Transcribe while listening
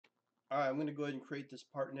Alright, I'm going to go ahead and create this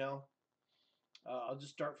part now. I'll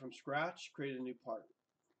just start from scratch, create a new part.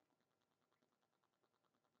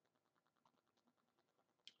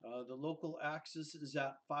 The local axis is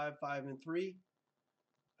at 5, 5, and 3.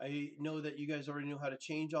 I know that you guys already know how to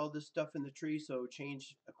change all this stuff in the tree, so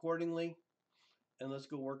change accordingly. And let's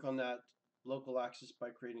go work on that local axis by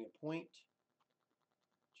creating a point.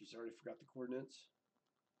 Geez, I already forgot the coordinates.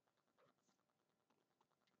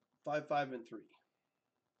 5, 5, and 3.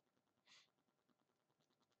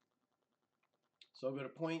 So I'll go to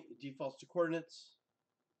point, it defaults to coordinates.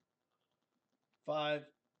 5,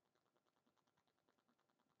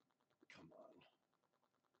 come on,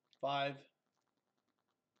 5,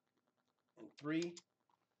 and 3.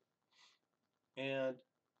 And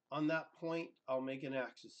on that point, I'll make an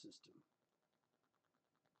axis system.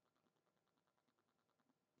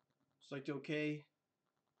 Select OK.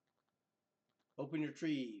 Open your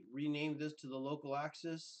tree. Rename this to the local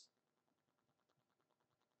axis.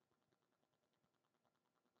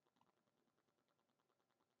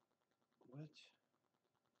 What?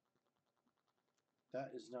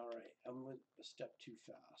 That is not right. I went a step too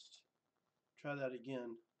fast. Try that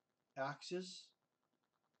again. Axis.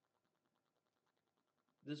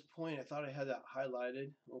 This point, I thought I had that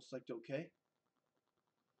highlighted. We'll select OK.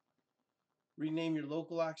 Rename your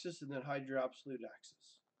local axis and then hide your absolute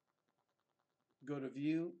axis. Go to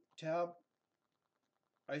View, Tab,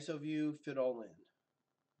 ISO View, Fit All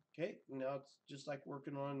In. Okay, now it's just like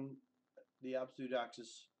working on the absolute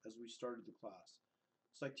axis as we started the class.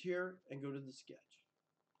 Select here and go to the sketch.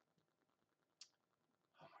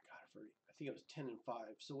 Oh my God, I think it was 10 and 5.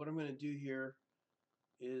 So what I'm going to do here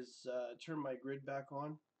is turn my grid back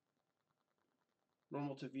on.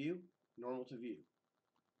 Normal to view, normal to view.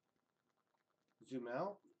 Zoom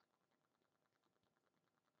out.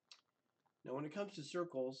 Now when it comes to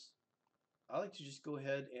circles, I like to just go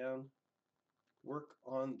ahead and work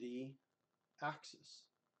on the axis.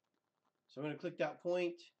 So I'm going to click that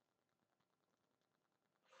point,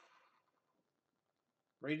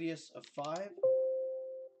 radius of 5,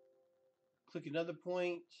 click another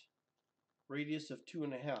point, radius of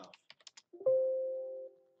 2.5.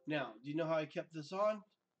 Now, do you know how I kept this on?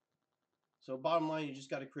 So bottom line, you just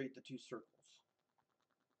got to create the two circles.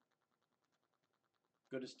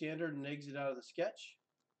 Go to standard and exit out of the sketch.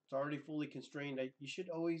 It's already fully constrained. You should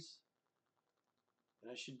always,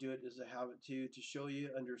 and I should do it as I have it too, to show you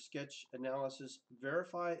under sketch analysis,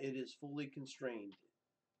 verify it is fully constrained.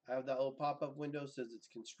 I have that little pop-up window says it's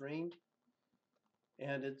constrained,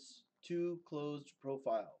 and it's two closed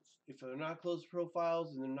profiles. If they're not closed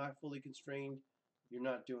profiles and they're not fully constrained, you're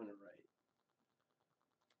not doing it right.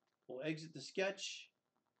 We'll exit the sketch,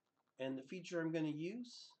 and the feature I'm going to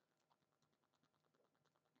use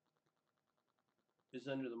is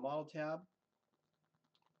under the Model tab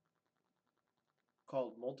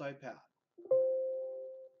called MultiPad.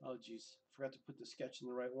 Oh geez, forgot to put the sketch in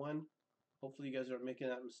the right one. Hopefully you guys aren't making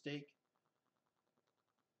that mistake.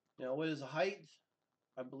 Now what is the height?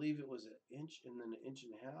 I believe it was an inch and then an inch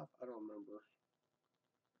and a half. I don't remember.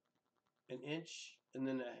 An inch and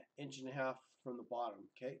then an inch and a half from the bottom.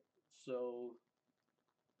 Okay, so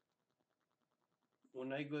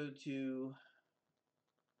when I go to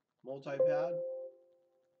MultiPad,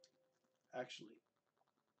 actually,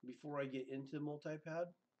 before I get into MultiPad,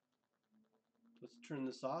 let's turn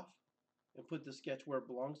this off and put the sketch where it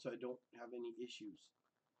belongs so I don't have any issues.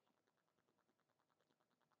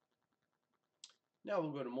 Now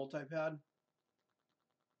we'll go to MultiPad.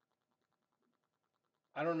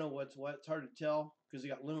 I don't know what's what. It's hard to tell because they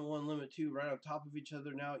got limit 1, limit 2 right on top of each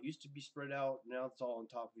other now. It used to be spread out. Now it's all on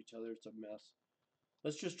top of each other. It's a mess.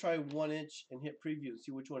 Let's just try 1 inch and hit preview and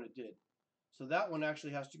see which one it did. So that one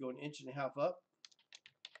actually has to go 1.5 inches up.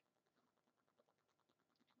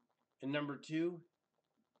 And number 2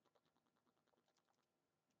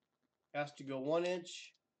 has to go 1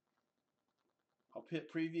 inch. I'll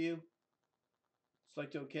hit preview.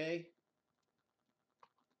 Select OK.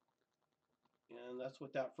 And that's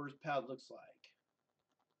what that first pad looks like.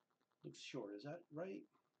 Looks short. Is that right?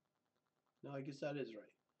 No, I guess that is right.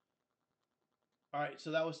 Alright,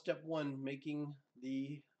 so that was step 1, making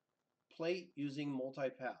the plate using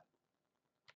MultiPad.